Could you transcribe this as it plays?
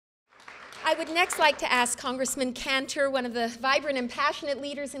I would next like to ask Congressman Cantor, one of the vibrant and passionate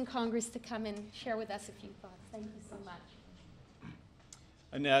leaders in Congress, to come and share with us a few thoughts. Thank you so much.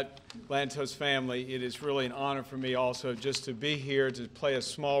 Annette, Lantos family, it is really an honor for me also just to be here to play a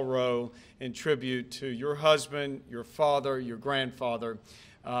small role in tribute to your husband, your father, your grandfather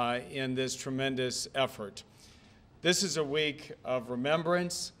in this tremendous effort. This is a week of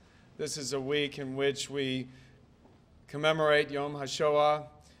remembrance. This is a week in which we commemorate Yom HaShoah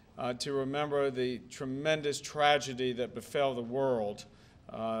to remember the tremendous tragedy that befell the world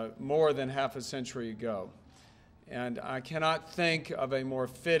more than half a century ago. And I cannot think of a more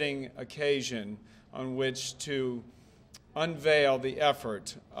fitting occasion on which to unveil the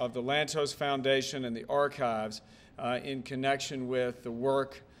effort of the Lantos Foundation and the archives in connection with the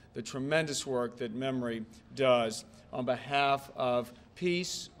work, the tremendous work that MEMRI does on behalf of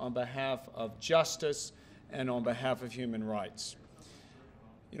peace, on behalf of justice, and on behalf of human rights.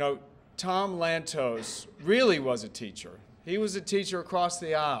 You know, Tom Lantos really was a teacher. He was a teacher across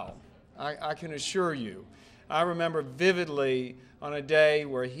the aisle, I can assure you. I remember vividly on a day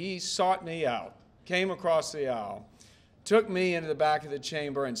where he sought me out, came across the aisle, took me into the back of the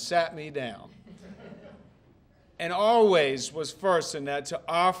chamber and sat me down, and always was first in that to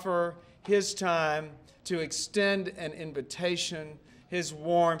offer his time, to extend an invitation, his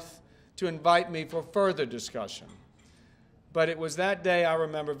warmth, to invite me for further discussion. But it was that day I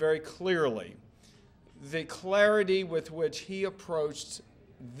remember very clearly the clarity with which he approached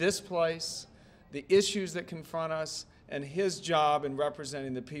this place, the issues that confront us, and his job in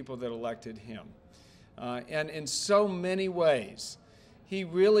representing the people that elected him. And in so many ways, he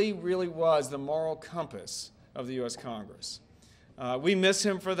really, really was the moral compass of the U.S. Congress. We miss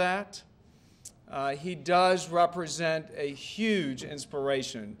him for that. He does represent a huge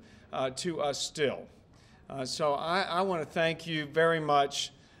inspiration to us still. So I want to thank you very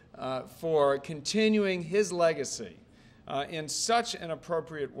much for continuing his legacy in such an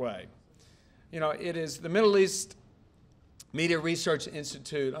appropriate way. You know, it is the Middle East Media Research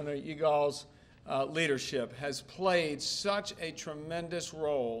Institute, under Yigal's leadership, has played such a tremendous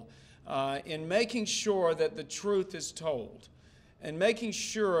role in making sure that the truth is told and making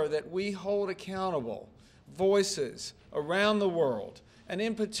sure that we hold accountable voices around the world, and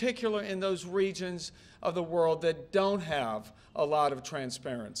in particular in those regions of the world that don't have a lot of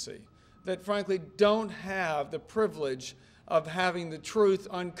transparency, that frankly don't have the privilege of having the truth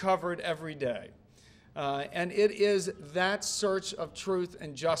uncovered every day. And it is that search of truth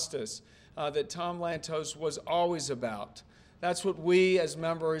and justice that Tom Lantos was always about. That's what we as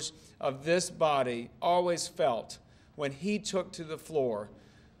members of this body always felt when he took to the floor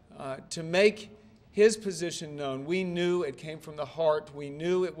to make his position known. We knew it came from the heart, we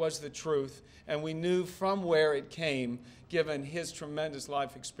knew it was the truth, and we knew from where it came given his tremendous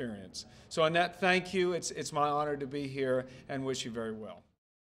life experience. So Annette, thank you. It's my honor to be here and wish you very well.